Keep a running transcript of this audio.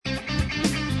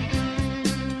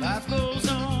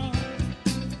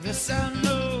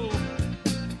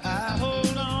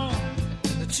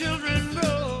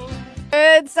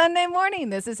Sunday morning.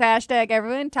 This is Hashtag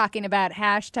Everyone talking about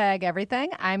hashtag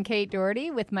everything. I'm Kate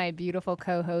Doherty with my beautiful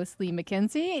co-host Lee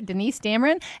McKenzie, Denise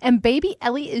Dameron, and baby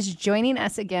Ellie is joining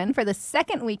us again for the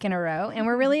second week in a row, and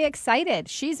we're really excited.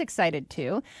 She's excited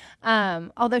too,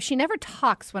 although she never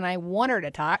talks when I want her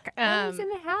to talk. Ellie's in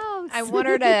the house. I want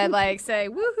her to say,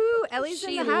 "Woohoo, Ellie's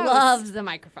in the house." She loves the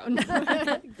microphone.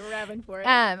 Grabbing for it.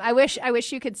 I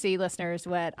wish you could see, listeners,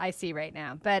 what I see right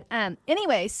now. But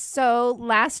anyway, so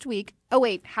last week. Oh,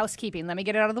 wait, housekeeping. Let me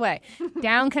get it out of the way.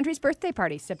 Downcountry's birthday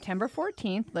party, September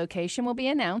 14th. Location will be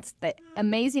announced. The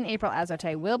amazing April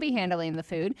Azote will be handling the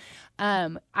food.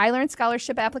 iLearn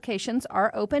Scholarship applications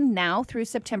are open now through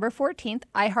September 14th.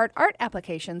 iHeart Art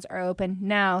applications are open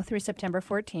now through September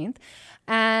 14th.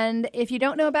 And if you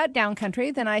don't know about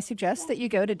Downcountry, then I suggest that you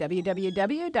go to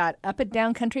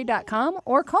www.upatdowncountry.com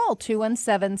or call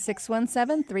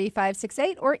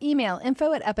 217-617-3568 or email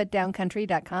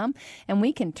info@upatdowncountry.com, and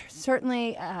we can certainly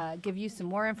give you some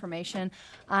more information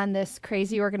on this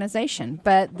crazy organization.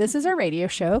 But this is our radio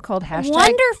show called Hashtag...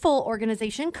 Wonderful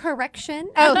organization. Correction.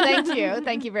 Oh, thank you.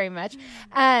 Thank you very much.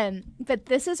 But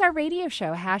this is our radio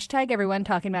show, Hashtag Everyone,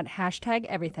 talking about hashtag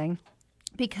everything.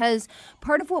 Because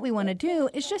part of what we want to do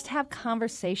is just have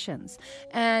conversations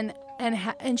and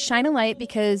shine a light,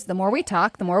 because the more we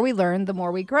talk, the more we learn, the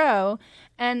more we grow,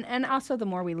 and also the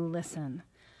more we listen.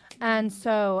 And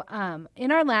so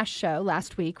in our last show,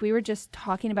 last week, we were just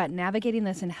talking about navigating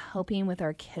this and helping with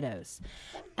our kiddos.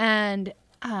 And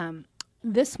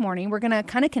this morning, we're going to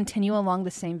kind of continue along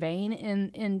the same vein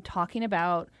in talking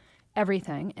about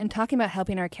everything and talking about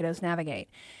helping our kiddos navigate.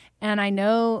 And I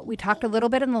know we talked a little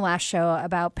bit in the last show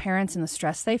about parents and the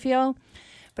stress they feel,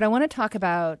 but I want to talk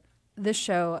about this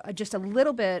show just a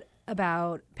little bit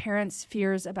about parents'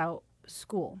 fears about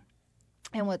school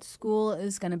and what school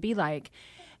is going to be like.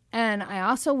 And I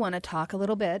also want to talk a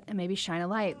little bit and maybe shine a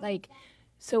light.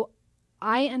 So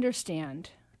I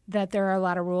understand that there are a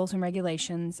lot of rules and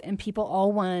regulations, and people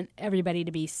all want everybody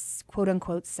to be quote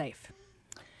unquote safe.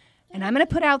 And I'm going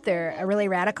to put out there a really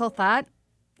radical thought.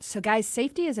 So guys,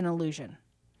 safety is an illusion.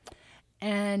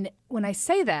 And when I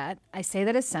say that as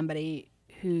somebody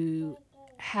who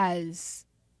has,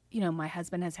 my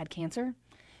husband has had cancer.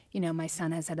 My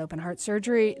son has had open heart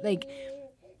surgery.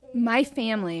 My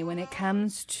family, when it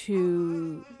comes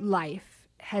to life,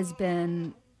 has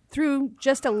been through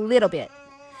just a little bit.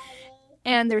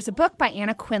 And there's a book by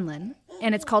Anna Quindlen,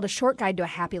 and it's called A Short Guide to a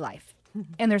Happy Life.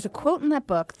 And there's a quote in that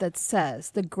book that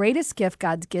says, "The greatest gift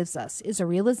God gives us is a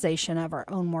realization of our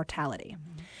own mortality."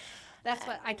 That's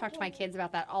what I talk to my kids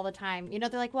about that all the time. They're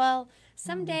like, well,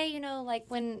 someday,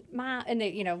 when mom, and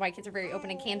my kids are very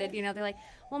open and candid, they're like,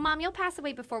 well, Mom, you'll pass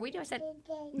away before we do. I said,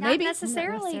 not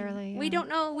necessarily. Yeah. We don't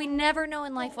know. We never know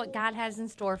in life what God has in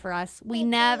store for us. We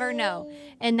never know.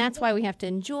 And that's why we have to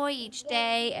enjoy each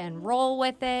day and roll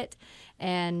with it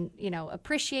and,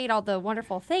 appreciate all the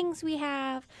wonderful things we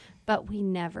have. But we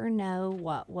never know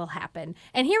what will happen.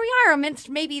 And here we are amidst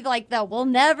maybe we'll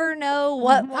never know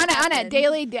what will happen. On a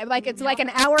daily, it's like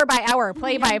an hour by hour,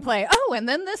 play by play. Oh, and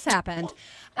then this happened.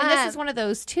 And this is one of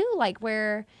those too,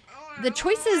 where the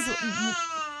choices...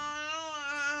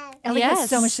 Ellie has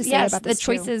so much to say about this the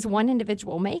choices one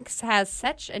individual makes has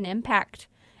such an impact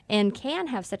and can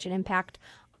have such an impact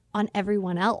on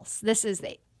everyone else.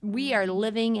 We are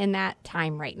living in that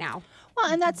time right now.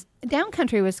 Well, and that's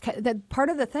Downcountry was that part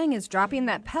of the thing is dropping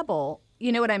that pebble,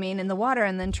 you know what I mean, in the water,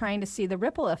 and then trying to see the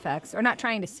ripple effects, or not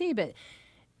trying to see, but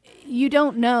you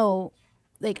don't know.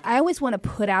 I always want to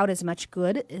put out as much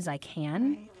good as I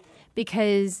can,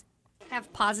 because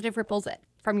have positive ripples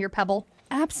from your pebble.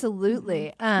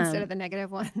 Absolutely, instead of the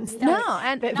negative ones. No,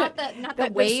 and not the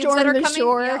waves storm, that are the coming.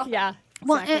 Shore. Yeah.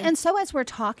 Well, Exactly. and so as we're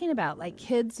talking about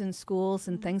kids in schools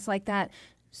and things like that,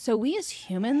 so we as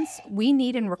humans, we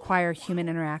need and require human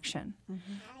interaction.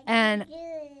 Mm-hmm. And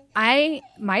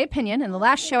my opinion, in the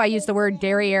last show I used the word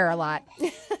derriere a lot,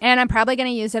 and I'm probably going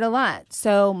to use it a lot.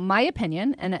 So my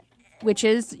opinion, and which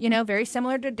is, very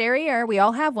similar to derriere, we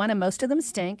all have one and most of them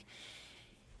stink,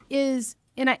 is,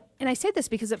 and I say this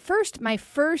because at first, my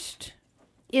first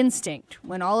instinct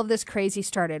when all of this crazy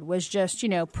started was just,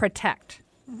 protect.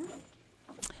 Mm-hmm.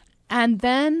 And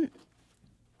then,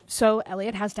 so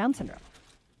Elliot has Down syndrome.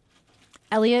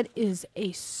 Elliot is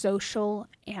a social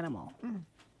animal. Mm.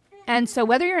 And so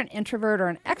whether you're an introvert or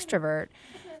an extrovert,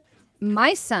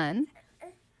 my son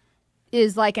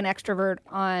is like an extrovert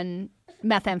on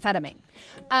methamphetamine.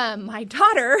 My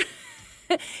daughter,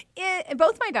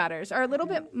 both my daughters are a little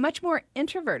bit much more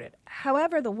introverted.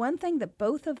 However, the one thing that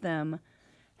both of them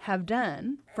have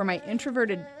done for my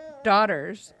introverted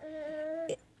daughters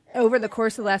over the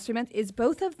course of the last 3 months is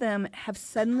both of them have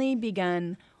suddenly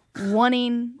begun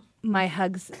wanting my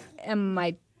hugs and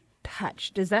my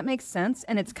touch. Does that make sense?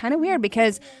 And it's kind of weird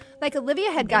because, like,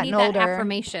 Olivia had gotten need that older.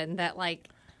 affirmation that like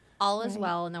all is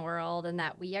well in the world and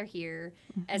that we are here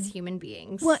as human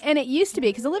beings. Well, and it used to be,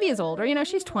 because Olivia's older,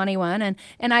 she's 21,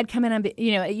 and I'd come in and,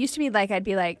 it used to be like, I'd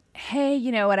be like, hey,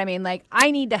 you know what I mean? Like, I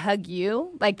need to hug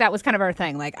you. Like, that was kind of our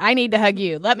thing. Like, I need to hug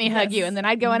you. Let me hug you. And then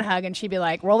I'd go and hug, and she'd be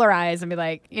like, roll her eyes and be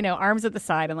like, arms at the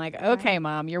side. And like, okay,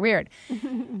 Mom, you're weird.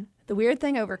 The weird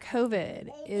thing over COVID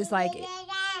is, like,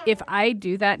 if I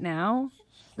do that now,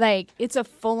 like, it's a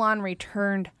full-on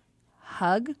returned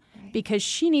hug because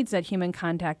she needs that human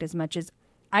contact as much as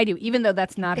I do, even though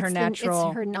that's not her natural.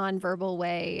 It's her nonverbal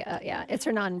way. It's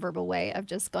her nonverbal way of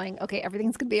just going, okay,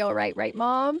 everything's going to be all right, right,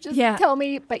 Mom? Just tell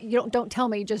me, but you don't tell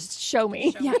me, just show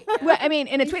me. Yeah. Well, I mean,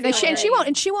 and it's weird.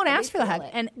 And she won't ask for the hug.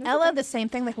 And Ella, the same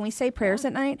thing. Like, when we say prayers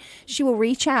at night, she will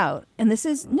reach out. And this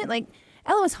is, like,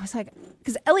 Ella was always like,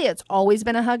 because Elliot's always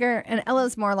been a hugger, and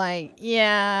Ella's more like,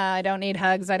 yeah, I don't need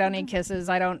hugs. I don't need kisses.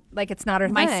 I don't, like, it's not her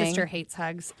thing. My sister hates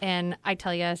hugs. And I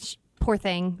tell you, poor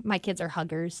thing, my kids are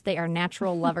huggers. They are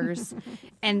natural lovers.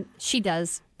 And she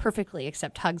does perfectly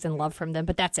accept hugs and love from them,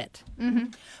 but that's it.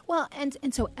 Mm-hmm. Well, and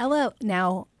so Ella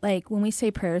now, like, when we say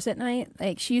prayers at night,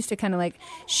 like, she used to kind of like,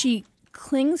 she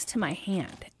clings to my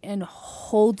hand and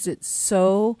holds it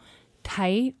so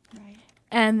tight. Right.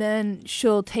 And then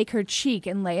she'll take her cheek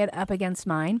and lay it up against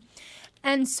mine.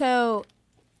 And so...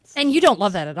 And you don't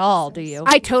love that at all, do you?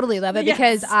 I totally love it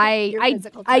because I do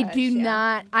touch,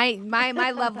 not.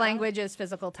 My love language is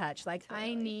physical touch. Like,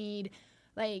 I need,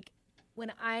 like,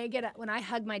 when I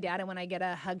hug my dad and when I get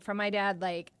a hug from my dad,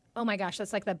 like, oh my gosh,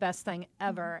 that's like the best thing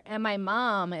ever. And my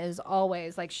mom is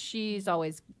always like, she's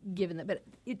always given that, but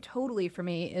it totally for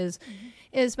me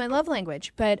is my love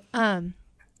language. But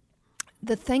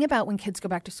the thing about when kids go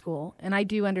back to school, and I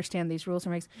do understand these rules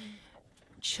and regs,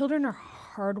 children are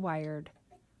hardwired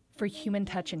for human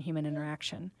touch and human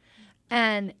interaction.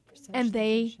 And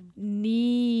they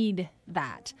need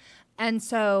that. And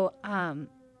so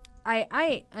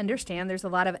I understand there's a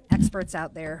lot of experts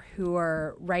out there who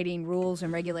are writing rules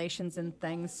and regulations and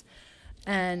things.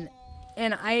 And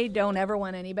I don't ever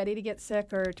want anybody to get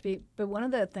sick or to be, but one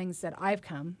of the things that I've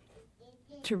come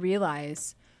to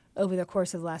realize over the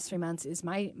course of the last 3 months is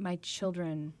my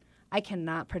children, I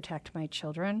cannot protect my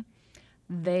children.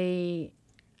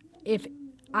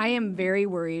 I am very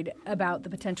worried about the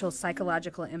potential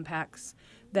psychological impacts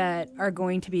that are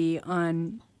going to be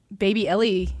on baby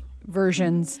Ellie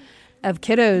versions of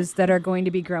kiddos that are going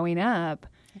to be growing up.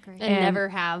 And never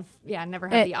have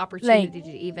the opportunity to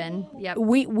even. Yep.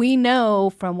 We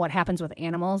know from what happens with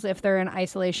animals if they're in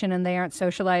isolation and they aren't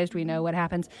socialized. We know what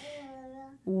happens.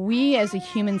 We as a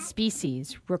human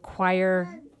species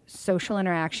require social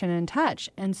interaction and touch.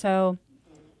 And so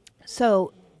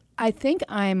I think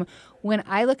when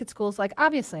I look at schools, like,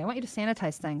 obviously I want you to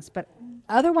sanitize things, but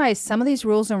otherwise some of these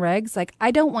rules and regs, like,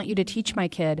 I don't want you to teach my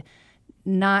kid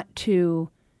not to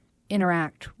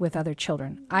interact with other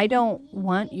children. I don't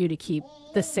want you to keep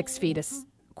the 6 feet a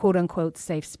quote unquote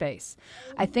safe space.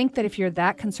 I think that if you're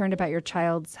that concerned about your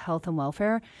child's health and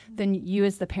welfare, then you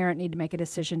as the parent need to make a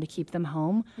decision to keep them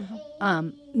home. Mm-hmm.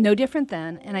 No different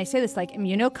than, and I say this, like,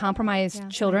 immunocompromised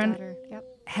children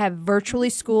have virtually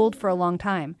schooled for a long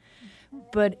time.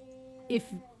 But if,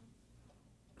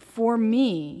 for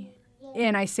me,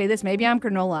 and I say this, maybe I'm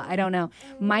granola, I don't know,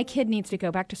 my kid needs to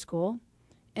go back to school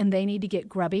and they need to get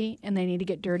grubby and they need to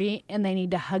get dirty and they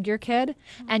need to hug your kid.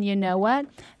 And you know what?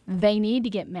 They need to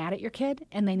get mad at your kid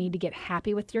and they need to get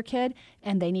happy with your kid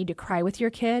and they need to cry with your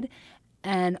kid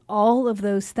and all of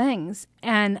those things.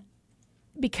 And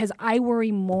because I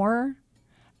worry more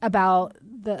about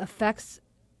the effects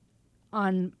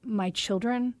on my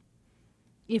children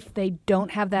if they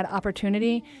don't have that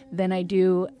opportunity than I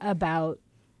do about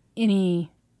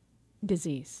any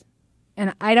disease.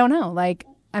 And I don't know, like,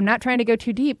 I'm not trying to go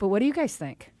too deep, but what do you guys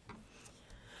think?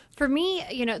 For me,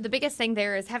 the biggest thing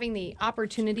there is having the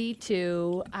opportunity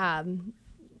to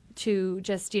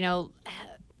just,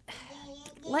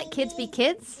 let kids be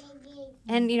kids.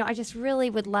 And, I just really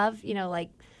would love,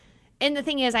 and the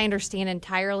thing is, I understand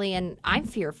entirely, and I'm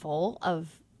fearful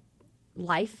of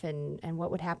life and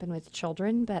what would happen with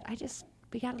children, but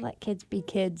we got to let kids be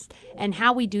kids. And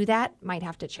how we do that might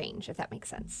have to change, if that makes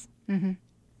sense. Mm-hmm.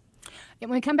 And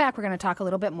when we come back, we're going to talk a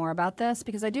little bit more about this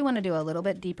because I do want to do a little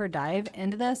bit deeper dive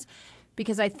into this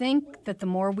because I think that the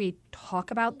more we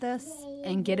talk about this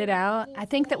and get it out, I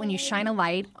think that when you shine a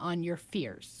light on your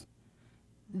fears,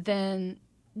 then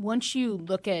once you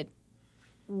look at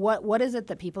what is it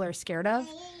that people are scared of,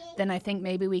 then I think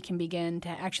maybe we can begin to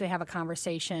actually have a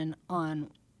conversation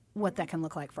on what that can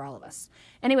look like for all of us.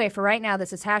 Anyway, for right now,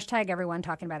 this is hashtag everyone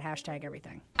talking about hashtag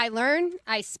everything. I learn,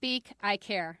 I speak, I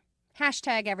care.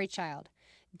 Hashtag every child.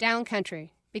 Down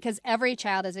country, because every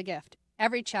child is a gift.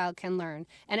 Every child can learn,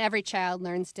 and every child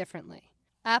learns differently.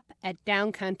 Up at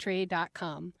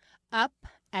downcountry.com. Up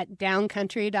at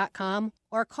downcountry.com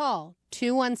or call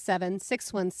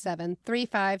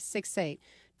 217-617-3568.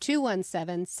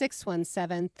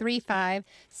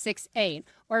 217-617-3568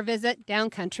 or visit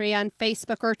Downcountry on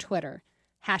Facebook or Twitter.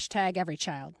 Hashtag every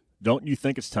child. Don't you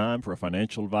think it's time for a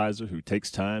financial advisor who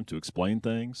takes time to explain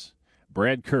things?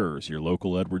 Brad Kurz, your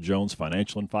local Edward Jones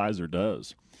financial advisor,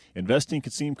 does. Investing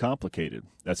can seem complicated.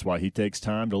 That's why he takes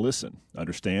time to listen,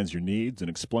 understands your needs, and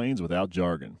explains without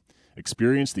jargon.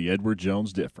 Experience the Edward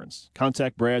Jones difference.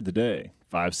 Contact Brad today,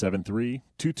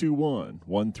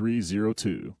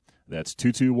 573-221-1302. That's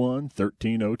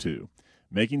 221-1302.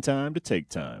 Making time to take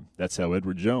time. That's how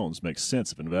Edward Jones makes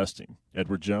sense of investing.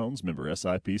 Edward Jones, member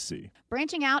SIPC.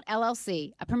 Branching Out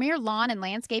LLC, a premier lawn and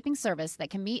landscaping service that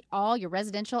can meet all your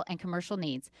residential and commercial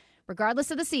needs.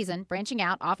 Regardless of the season, Branching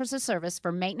Out offers a service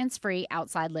for maintenance-free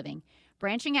outside living.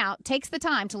 Branching Out takes the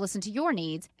time to listen to your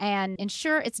needs and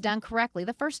ensure it's done correctly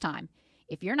the first time.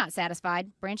 If you're not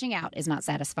satisfied, Branching Out is not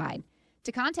satisfied.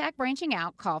 To contact Branching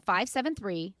Out, call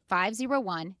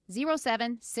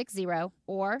 573-501-0760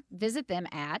 or visit them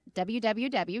at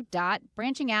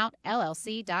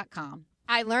www.branchingoutllc.com.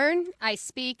 I learn, I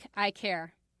speak, I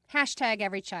care. Hashtag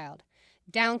every child.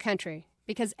 Down country,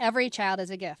 because every child is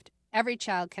a gift. Every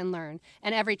child can learn,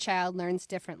 and every child learns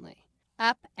differently.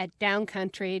 Up at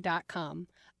downcountry.com.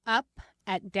 Up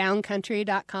at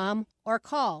downcountry.com or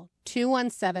call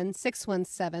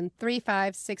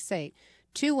 217-617-3568.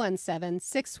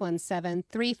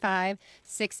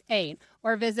 217-617-3568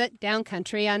 or visit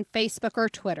Downcountry on Facebook or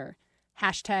Twitter.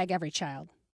 Hashtag every child.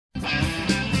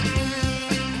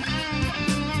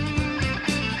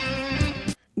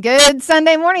 Good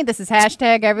Sunday morning. This is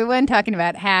hashtag everyone talking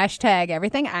about hashtag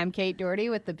everything. I'm Kate Doherty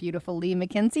with the beautiful Lee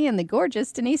McKenzie and the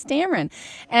gorgeous Denise Dameron.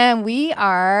 And we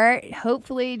are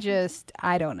hopefully just,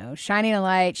 shining a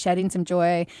light, shedding some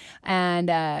joy.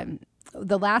 And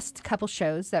the last couple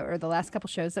shows that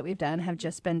we've done have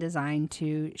just been designed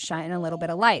to shine a little bit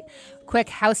of light. Quick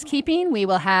housekeeping. We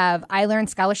will have iLearn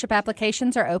scholarship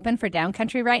applications are open for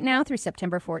Downcountry right now through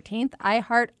September 14th.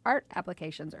 iHeart Art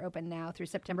applications are open now through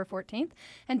September 14th.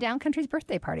 And Downcountry's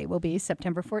birthday party will be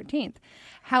September 14th.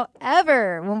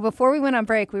 However, before we went on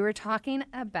break, we were talking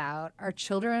about our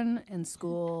children in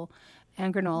school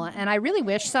and granola, and I really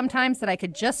wish sometimes that I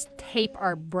could just tape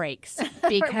our breaks because our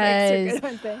breaks are good,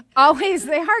 aren't they? Always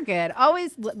they are good.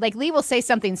 Always, like Lee will say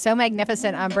something so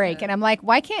magnificent on break, and I'm like,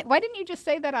 why didn't you just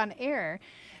say that on air?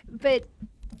 But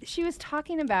she was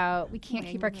talking about we can't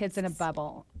keep our kids in a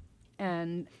bubble,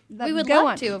 and we would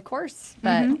love to, of course.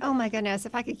 But oh my goodness,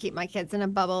 if I could keep my kids in a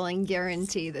bubble and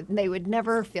guarantee that they would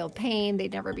never feel pain,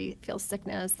 they'd never feel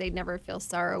sickness, they'd never feel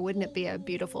sorrow, wouldn't it be a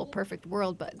beautiful, perfect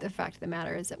world? But the fact of the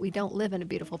matter is that we don't live in a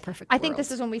beautiful, perfect world. I think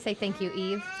this is when we say thank you,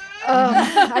 Eve.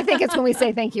 I think it's when we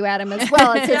say thank you, Adam, as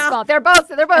well. It's his fault. They're both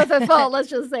at fault. Let's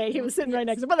just say he was sitting right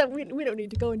next to him. But we don't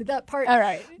need to go into that part. All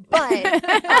right. But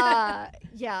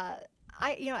yeah.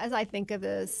 As I think of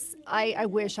this, I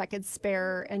wish I could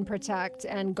spare and protect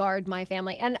and guard my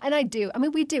family. And I do. I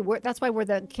mean, we do. That's why we're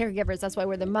the caregivers. That's why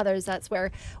we're the mothers. That's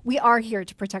where we are here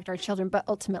to protect our children. But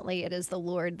ultimately, it is the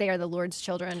Lord. They are the Lord's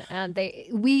children. And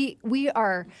we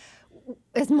are,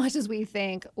 as much as we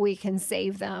think we can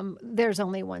save them, there's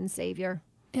only one Savior.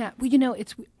 Yeah, well,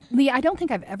 it's Lee. I don't think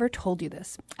I've ever told you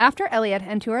this. After Elliot,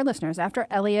 and to our listeners, after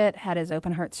Elliot had his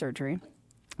open heart surgery,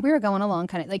 we were going along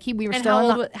kind of like we were and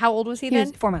still. How old was he He then?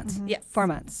 was 4 months. Mm-hmm. Yes, 4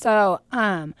 months. So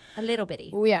a little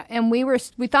bitty. Yeah, and we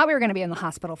thought we were going to be in the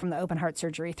hospital from the open heart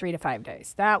surgery 3 to 5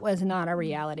 days. That was not a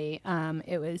reality.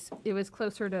 It was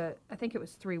closer to, I think it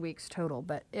was 3 weeks total.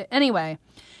 But anyway,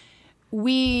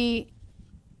 we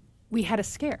had a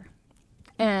scare.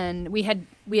 And we had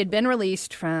been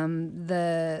released from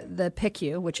the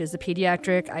PICU, which is the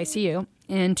pediatric ICU,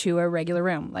 into a regular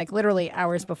room, like literally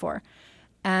hours before.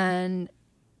 And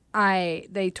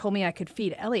they told me I could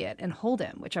feed Elliot and hold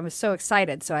him, which I was so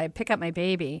excited. So I pick up my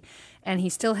baby, and he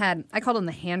still had, I called them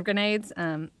the hand grenades.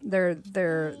 They're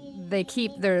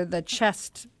the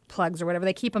chest plugs or whatever.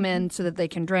 They keep them in so that they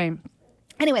can drain.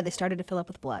 Anyway, they started to fill up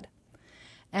with blood.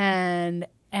 And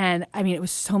I mean, it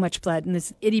was so much blood in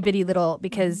this itty bitty little,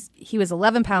 because he was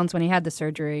 11 pounds when he had the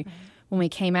surgery. When we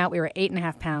came out, we were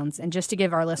 8.5 pounds. And just to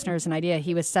give our listeners an idea,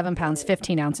 he was 7 pounds,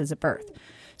 15 ounces at birth.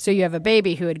 So you have a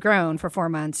baby who had grown for 4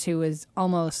 months who was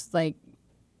almost like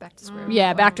back to square one.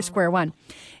 Yeah, back to square one.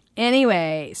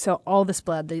 Anyway, so all this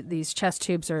blood, these chest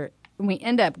tubes we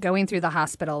end up going through the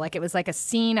hospital like it was like a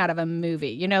scene out of a movie.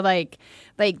 You know, like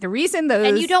the reason those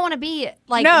And you don't want to be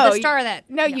like the star of that.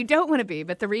 No, you don't want to be.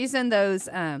 But the reason those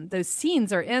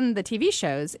scenes are in the TV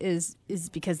shows is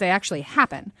because they actually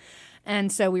happen.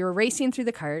 And so we were racing through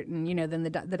the cart, and then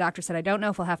the doctor said, "I don't know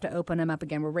if we'll have to open him up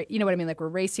again." You know what I mean? Like we're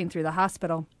racing through the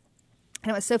hospital,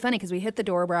 and it was so funny because we hit the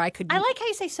door where I could. I like how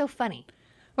you say so funny.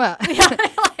 Well,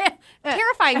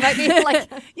 terrifying, but like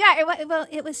yeah.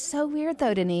 It was so weird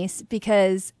though, Denise,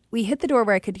 because we hit the door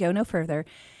where I could go no further,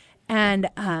 and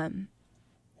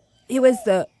it was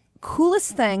the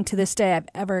coolest thing to this day I've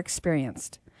ever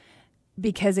experienced.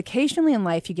 Because occasionally in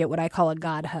life you get what I call a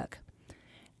God hug.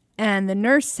 And the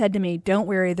nurse said to me, "Don't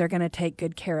worry, they're going to take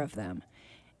good care of them."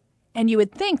 And you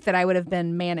would think that I would have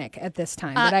been manic at this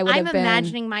time. That I would I'm have been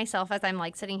imagining myself as I'm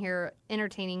like sitting here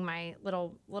entertaining my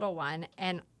little one,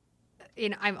 and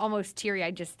I'm almost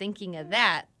teary-eyed just thinking of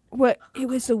that. It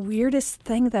was the weirdest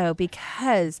thing though,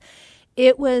 because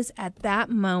it was at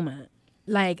that moment,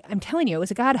 like I'm telling you, it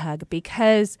was a God hug,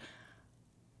 because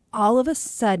all of a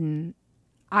sudden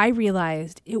I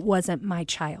realized it wasn't my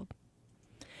child.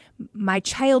 My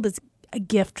child is a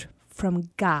gift from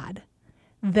God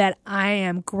that I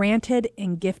am granted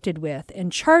and gifted with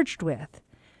and charged with.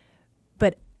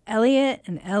 But Elliot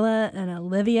and Ella and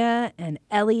Olivia and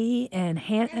Ellie and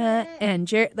Hannah and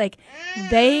Jared, like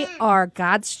they are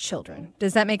God's children.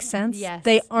 Does that make sense? Yes.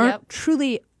 They aren't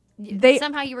truly.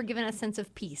 Somehow you were given a sense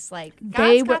of peace. Like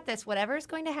God's got this. Whatever is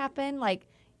going to happen, like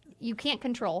you can't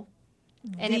control,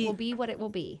 and it will be what it will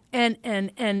be. And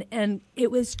it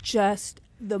was just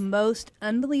the most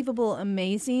unbelievable,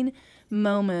 amazing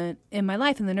moment in my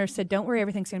life. And the nurse said, "Don't worry,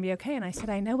 everything's going to be okay." And I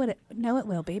said, "I know it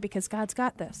will be, because God's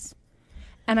got this."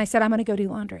 And I said, "I'm going to go do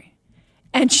laundry."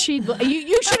 And you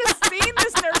should have seen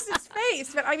this nurse's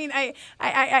face. But I mean,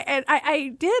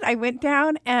 I did. I went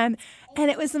down and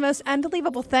it was the most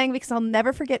unbelievable thing, because I'll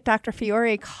never forget Dr.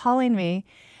 Fiore calling me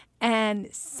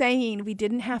and saying we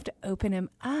didn't have to open him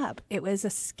up. It was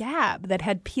a scab that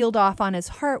had peeled off on his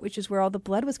heart, which is where all the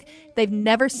blood was. They've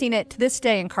never seen it to this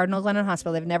day in Cardinal Glennon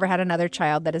Hospital. They've never had another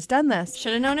child that has done this.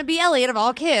 Should have known it'd be Elliot of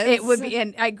all kids. It would be,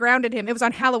 and I grounded him. It was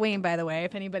on Halloween, by the way,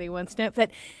 if anybody wants to know. But,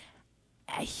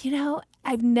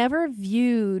 I've never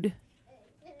viewed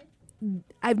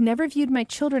my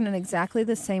children in exactly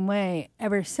the same way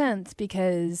ever since,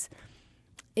 because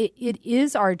it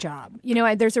is our job.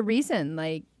 There's a reason,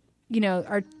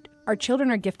 our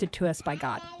children are gifted to us by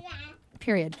God,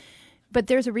 period. But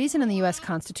there's a reason in the U.S.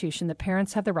 Constitution that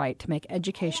parents have the right to make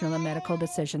educational and medical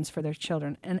decisions for their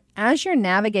children. And as you're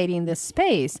navigating this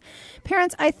space,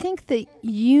 parents, I think that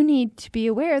you need to be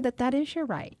aware that that is your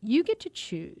right. You get to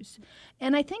choose.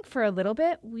 And I think for a little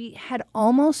bit, we had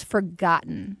almost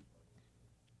forgotten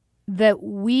that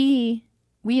we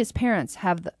as parents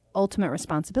have the ultimate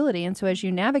responsibility. And so as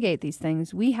you navigate these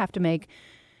things, we have to make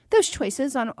those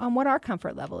choices on what our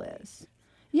comfort level is.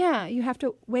 Yeah, you have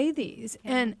to weigh these.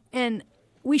 And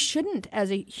we shouldn't, as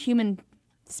a human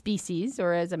species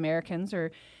or as Americans,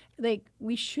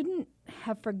 we shouldn't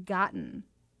have forgotten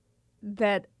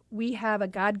that we have a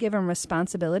God-given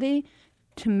responsibility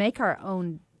to make our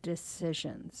own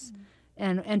decisions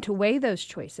and to weigh those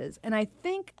choices. And I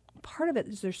think part of it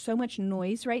is there's so much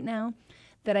noise right now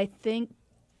that I think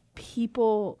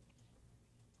people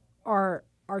are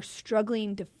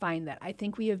struggling to find that. I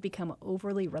think we have become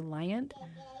overly reliant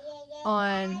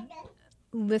on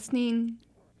listening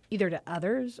either to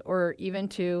others or even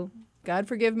to, God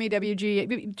forgive me,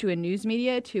 WG, to a news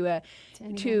media, to a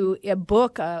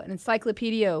book, an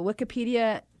encyclopedia, a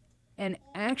Wikipedia, and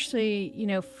actually,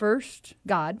 first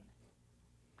God,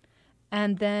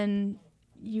 and then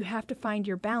you have to find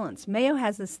your balance. Mayo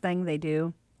has this thing they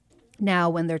do now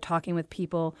when they're talking with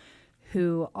people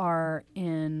who are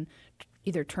in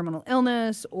either terminal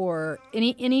illness or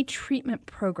any treatment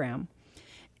program,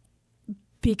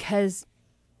 because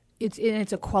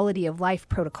it's a quality of life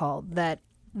protocol that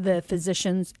the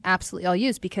physicians absolutely all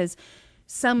use, because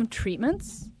some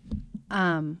treatments,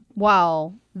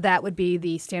 while that would be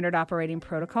the standard operating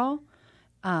protocol,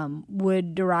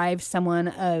 would derive someone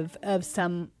of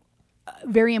some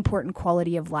very important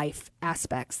quality of life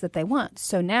aspects that they want.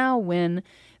 So now when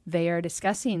they are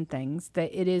discussing things,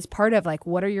 that it is part of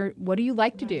what do you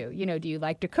like to do? Do you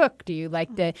like to cook? Do you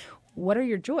like to, what are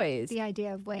your joys? The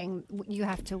idea of weighing, you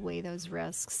have to weigh those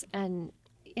risks. And,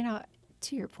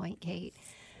 to your point, Kate,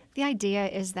 the idea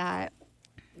is that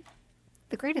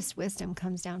the greatest wisdom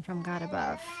comes down from God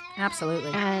above.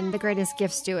 Absolutely. And the greatest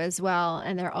gifts do as well.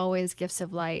 And they're always gifts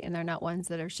of light, and they're not ones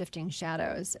that are shifting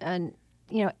shadows. And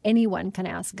anyone can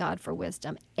ask God for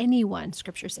wisdom. Anyone,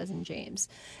 Scripture says in James,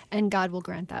 and God will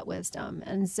grant that wisdom.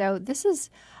 And so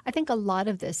I think a lot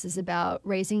of this is about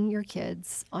raising your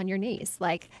kids on your knees.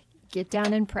 Like, get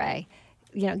down and pray.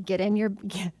 Get in your,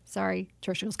 sorry,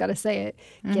 Churchill's got to say it,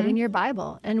 get in your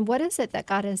Bible. And what is it that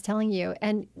God is telling you?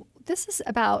 And this is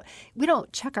about, we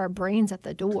don't check our brains at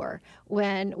the door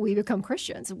when we become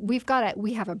Christians. We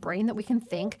have a brain that we can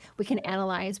think, we can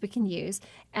analyze, we can use.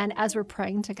 And as we're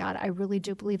praying to God, I really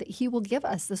do believe that He will give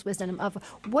us this wisdom of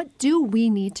what do we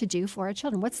need to do for our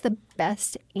children? What's the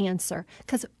best answer?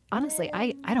 Because honestly,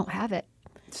 I don't have it.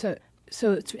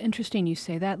 So it's interesting you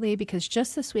say that, Lee, because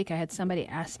just this week I had somebody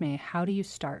ask me, how do you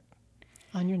start?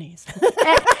 On your knees.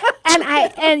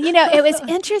 and it was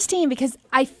interesting because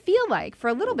I feel like for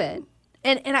a little bit,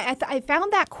 and I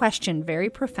found that question very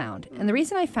profound. And the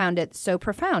reason I found it so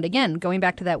profound, again, going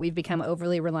back to that we've become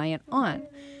overly reliant on.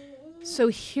 So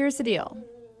here's the deal.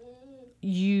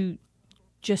 You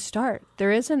just start.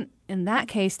 In that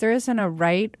case, there isn't a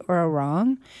right or a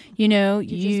wrong. You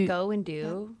just go and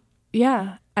do.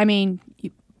 Yeah. I mean,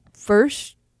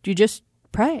 first, you just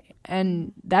pray.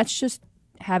 And that's just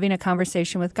having a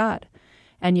conversation with God.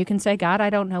 And you can say, God, I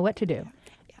don't know what to do.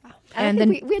 Yeah. And then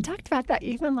we had talked about that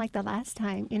even like the last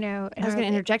time, I was going to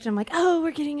interject. And I'm like, oh, we're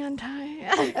getting on time.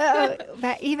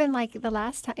 But even like the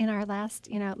last time in our last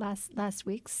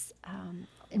week's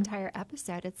entire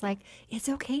episode, it's like, it's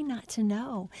okay not to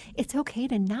know. It's okay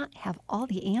to not have all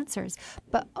the answers.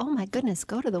 But oh my goodness,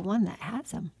 go to the one that has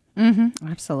them. Mm-hmm,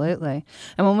 absolutely.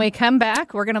 And when we come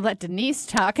back, we're going to let Denise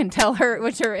talk and tell her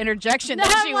what's her interjection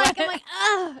that she wanted. I'm like,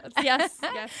 yes.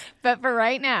 But for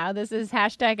right now, this is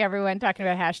 #everyone talking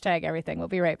about #everything. We'll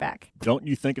be right back. Don't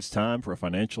you think it's time for a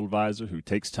financial advisor who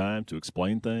takes time to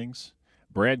explain things?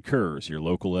 Brad Kurz, your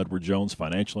local Edward Jones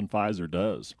financial advisor,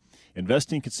 does.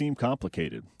 Investing can seem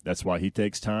complicated. That's why he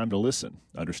takes time to listen,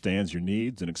 understands your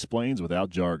needs, and explains without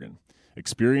jargon.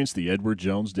 Experience the Edward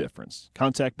Jones difference.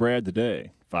 Contact Brad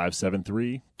today,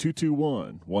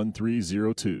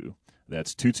 573-221-1302.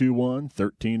 That's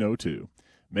 221-1302.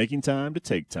 Making time to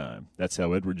take time. That's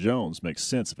how Edward Jones makes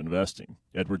sense of investing.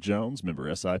 Edward Jones, member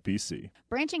SIPC.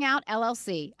 Branching Out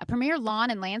LLC, a premier lawn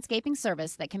and landscaping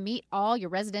service that can meet all your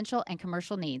residential and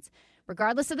commercial needs.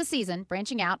 Regardless of the season,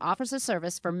 Branching Out offers a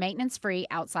service for maintenance-free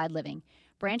outside living.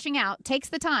 Branching Out takes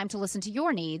the time to listen to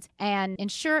your needs and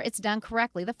ensure it's done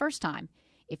correctly the first time.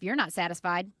 If you're not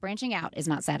satisfied, Branching Out is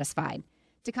not satisfied.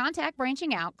 To contact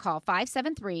Branching Out, call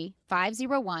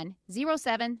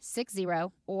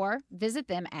 573-501-0760 or visit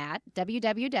them at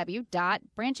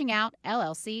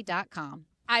www.branchingoutllc.com.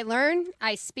 I learn,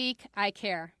 I speak, I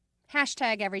care.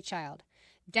 #everychild.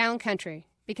 Down country,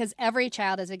 because every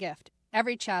child is a gift.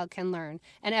 Every child can learn,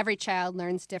 and every child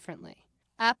learns differently.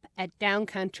 Up at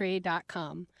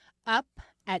downcountry.com. Up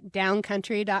at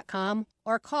downcountry.com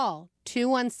or call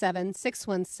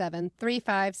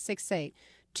 217-617-3568.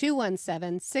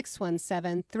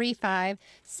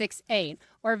 217-617-3568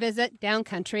 or visit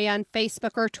Downcountry on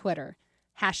Facebook or Twitter.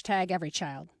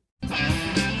 #everychild.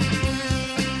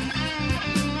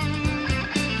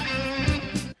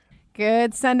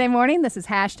 Good Sunday morning. This is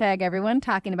 #everyone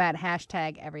talking about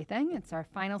 #everything. It's our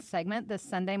final segment this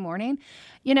Sunday morning.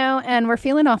 And we're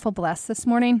feeling awful blessed this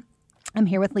morning. I'm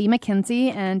here with Lee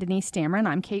McKenzie and Denise Dameron.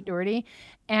 I'm Kate Doherty.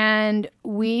 And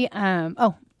we,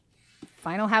 final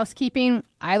housekeeping.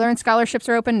 iLearn scholarships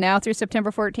are open now through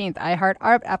September 14th. iHeart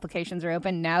Art applications are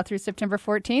open now through September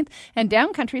 14th. And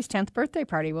Downcountry's 10th birthday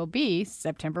party will be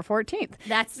September 14th.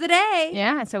 That's the day.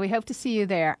 Yeah, so we hope to see you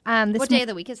there. What day of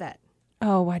the week is that?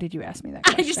 Oh, why did you ask me that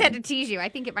question? I just had to tease you. I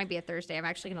think it might be a Thursday. I'm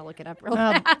actually going to look it up real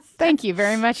fast. Thank you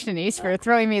very much, Denise, for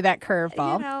throwing me that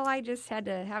curveball. I just had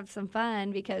to have some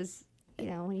fun because,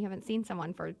 when you haven't seen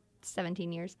someone for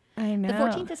 17 years. I know. The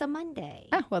 14th is a Monday.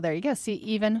 Oh, well, there you go. See,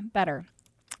 even better.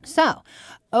 So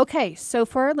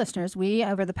for our listeners, we,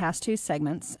 over the past two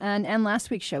segments and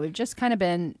last week's show, we've just kind of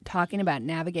been talking about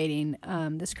navigating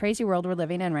this crazy world we're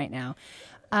living in right now.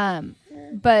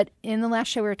 But in the last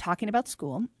show, we were talking about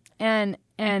school. And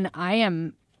I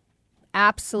am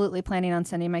absolutely planning on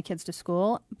sending my kids to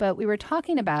school. But we were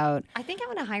talking about... I think I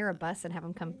want to hire a bus and have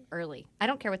them come early. I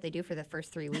don't care what they do for the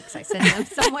first 3 weeks. I send them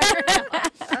somewhere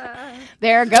else.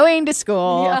 They're going to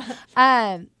school.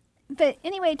 Yeah. But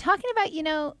anyway, talking about,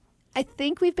 I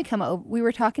think we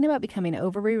were talking about becoming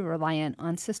overly reliant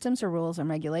on systems or rules and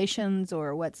regulations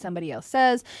or what somebody else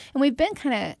says. And we've been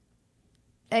kind of...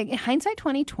 hindsight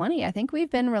 2020, I think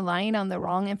we've been relying on the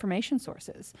wrong information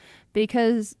sources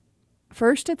because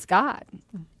first it's God.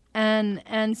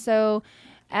 And so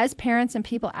as parents and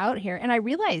people out here, and I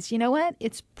realize, you know what?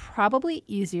 It's probably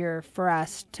easier for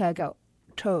us to go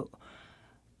to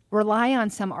rely on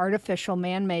some artificial,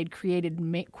 man-made, created,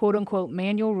 quote-unquote,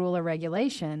 manual rule or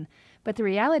regulation. But the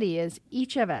reality is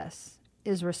each of us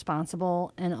is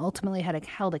responsible and ultimately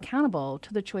held accountable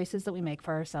to the choices that we make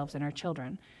for ourselves and our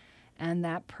children. And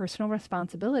that personal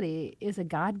responsibility is a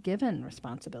God-given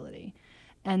responsibility.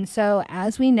 And so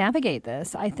as we navigate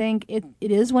this, I think it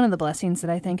is one of the blessings that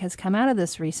I think has come out of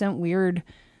this recent weird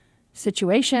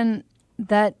situation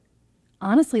that,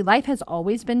 honestly, life has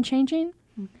always been changing.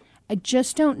 I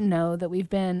just don't know that we've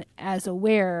been as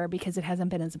aware because it hasn't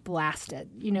been as blasted.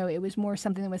 It was more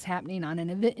something that was happening on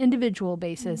an individual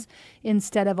basis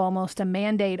instead of almost a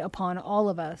mandate upon all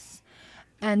of us.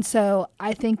 And so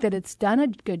I think that it's done a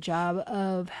good job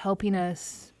of helping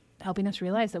us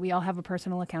realize that we all have a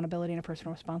personal accountability and a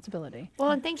personal responsibility.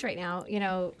 Well, and things right now,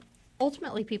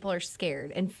 ultimately people are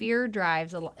scared, and fear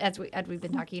drives, as we've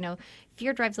been talking,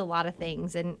 fear drives a lot of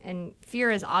things, and fear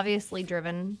has obviously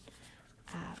driven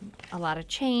a lot of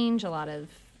change, a lot of,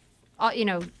 all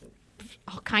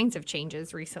kinds of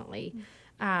changes recently.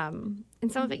 And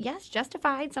some of it, yes,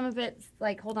 justified. Some of it's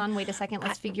like, hold on, wait a second,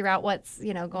 let's figure out what's,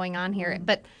 going on here.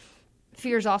 But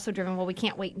fear is also driven, we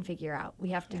can't wait and figure out. We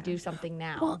have to do something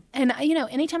now. Well, and,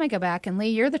 anytime I go back, and Lee,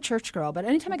 you're the church girl, but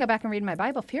anytime I go back and read my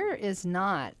Bible, fear is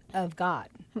not of God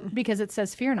because it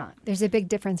says fear not. There's a big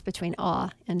difference between awe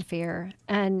and fear.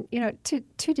 And,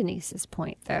 to Denise's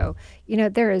point, though,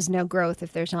 there is no growth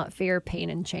if there's not fear, pain,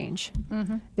 and change.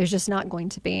 Mm-hmm. There's just not going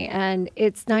to be. And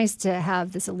it's nice to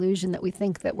have this illusion that we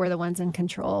think that we're the ones in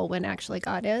control when actually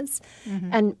God is. Mm-hmm.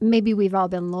 And maybe we've all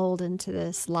been lulled into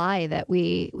this lie that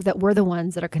we're the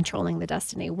ones that are controlling the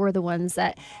destiny. We're the ones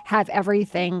that have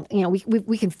everything.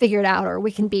 We can figure it out, or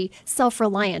we can be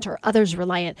self-reliant or others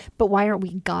reliant. But why aren't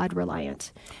we God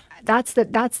reliant? I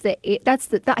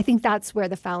think that's where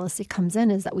the fallacy comes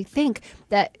in, is that we think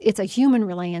that it's a human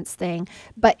reliance thing,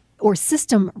 or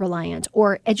system reliant,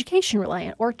 or education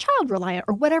reliant, or child reliant,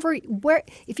 or whatever.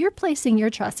 If you're placing your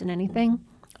trust in anything,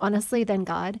 honestly, than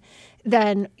God,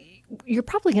 then you're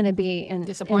probably going to be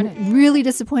really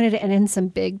disappointed and in some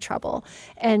big trouble.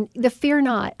 And the fear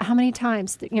not, how many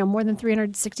times, more than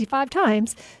 365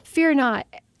 times, fear not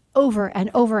over and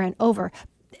over and over.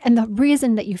 And the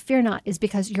reason that you fear not is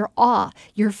because your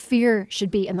fear should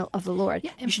be of the Lord.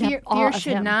 Yeah, and fear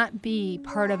should not be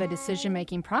part of a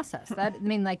decision-making process. That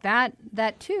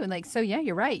too.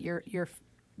 You're right. You're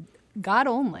God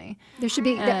only. There should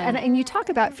be, and you talk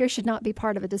about fear should not be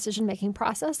part of a decision-making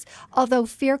process, although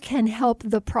fear can help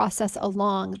the process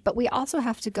along. But we also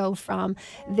have to go from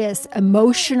this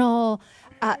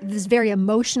very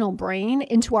emotional brain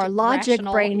into our logic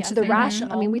brain to the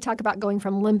rational. I mean, we talk about going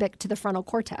from limbic to the frontal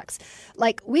cortex.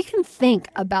 We can think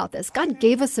about this. God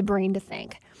gave us a brain to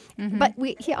think, but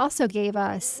He also gave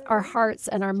us our hearts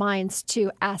and our minds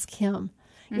to ask Him.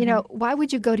 Why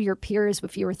would you go to your peers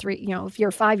if you were if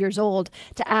you're 5 years old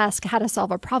to ask how to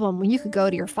solve a problem when you could go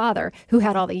to your father who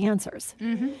had all the answers?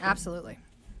 Mm-hmm. Absolutely.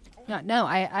 No,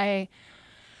 I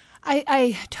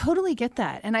totally get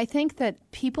that. And I think that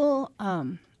people,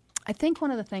 I think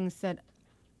one of the things that,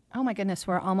 oh my goodness,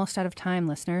 we're almost out of time,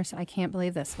 listeners. I can't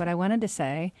believe this. What I wanted to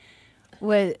say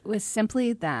was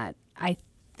simply that I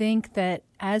think that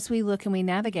as we look and we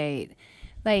navigate,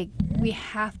 we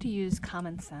have to use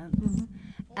common sense. Mm-hmm.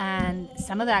 And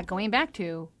some of that going back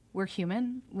to, we're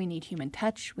human. We need human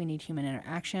touch. We need human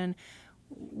interaction.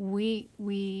 We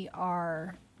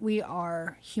are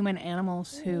human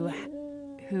animals who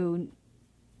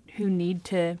need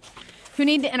to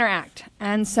interact.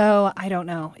 And so I don't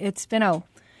know. It's been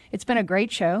a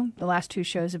great show. The last 2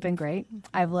 shows have been great.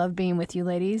 I've loved being with you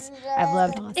ladies. I've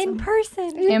loved awesome. In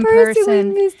person. We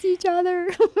missed each other.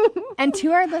 And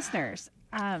to our listeners,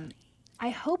 I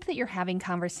hope that you're having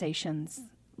conversations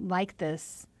like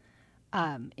this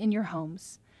in your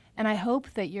homes. And I hope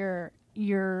that you're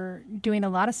doing a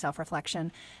lot of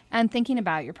self-reflection and thinking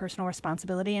about your personal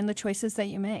responsibility and the choices that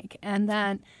you make. And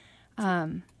that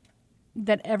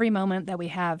every moment that we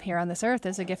have here on this earth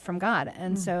is a gift from God.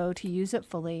 And so to use it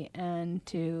fully and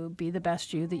to be the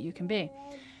best you that you can be.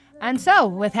 And so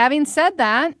with having said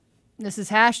that, this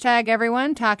is Hashtag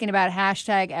Everyone talking about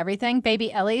Hashtag Everything.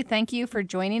 Baby Ellie, thank you for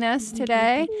joining us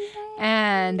today.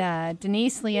 And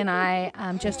Denise, Lee, and I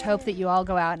just hope that you all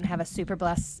go out and have a super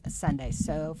blessed Sunday.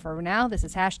 So for now, this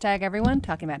is Hashtag Everyone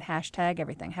talking about Hashtag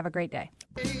Everything. Have a great day.